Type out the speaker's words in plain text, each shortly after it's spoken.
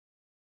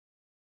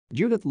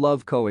Judith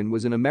Love Cohen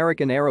was an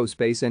American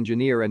aerospace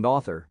engineer and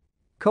author.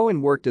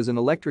 Cohen worked as an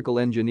electrical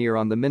engineer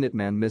on the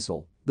Minuteman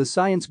missile, the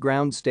science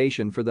ground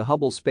station for the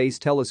Hubble Space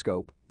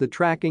Telescope, the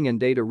Tracking and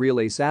Data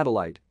Relay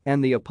Satellite,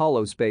 and the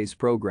Apollo space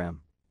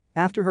program.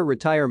 After her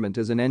retirement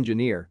as an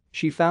engineer,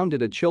 she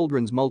founded a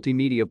children's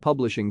multimedia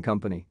publishing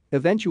company,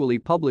 eventually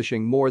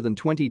publishing more than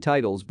 20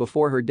 titles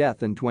before her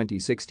death in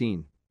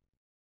 2016.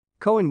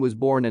 Cohen was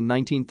born in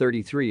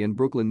 1933 in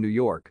Brooklyn, New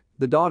York,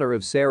 the daughter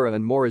of Sarah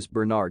and Morris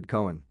Bernard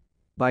Cohen.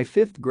 By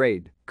fifth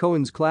grade,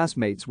 Cohen's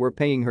classmates were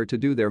paying her to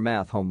do their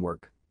math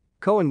homework.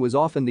 Cohen was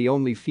often the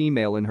only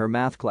female in her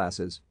math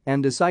classes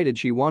and decided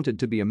she wanted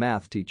to be a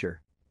math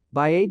teacher.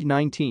 By age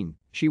 19,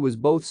 she was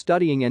both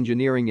studying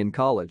engineering in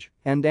college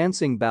and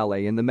dancing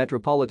ballet in the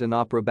Metropolitan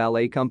Opera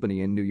Ballet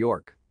Company in New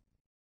York.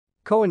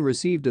 Cohen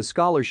received a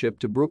scholarship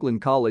to Brooklyn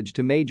College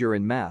to major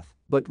in math,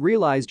 but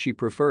realized she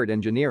preferred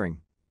engineering.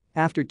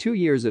 After 2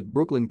 years at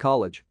Brooklyn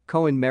College,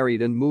 Cohen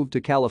married and moved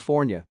to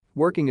California,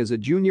 working as a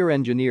junior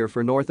engineer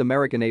for North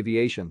American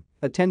Aviation,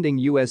 attending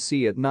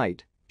USC at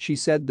night. She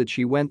said that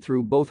she went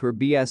through both her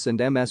BS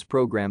and MS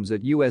programs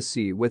at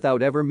USC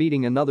without ever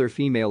meeting another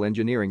female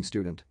engineering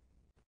student.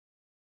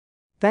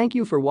 Thank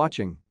you for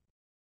watching.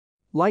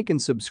 Like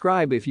and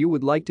subscribe if you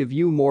would like to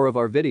view more of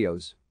our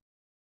videos.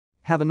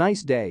 Have a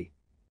nice day.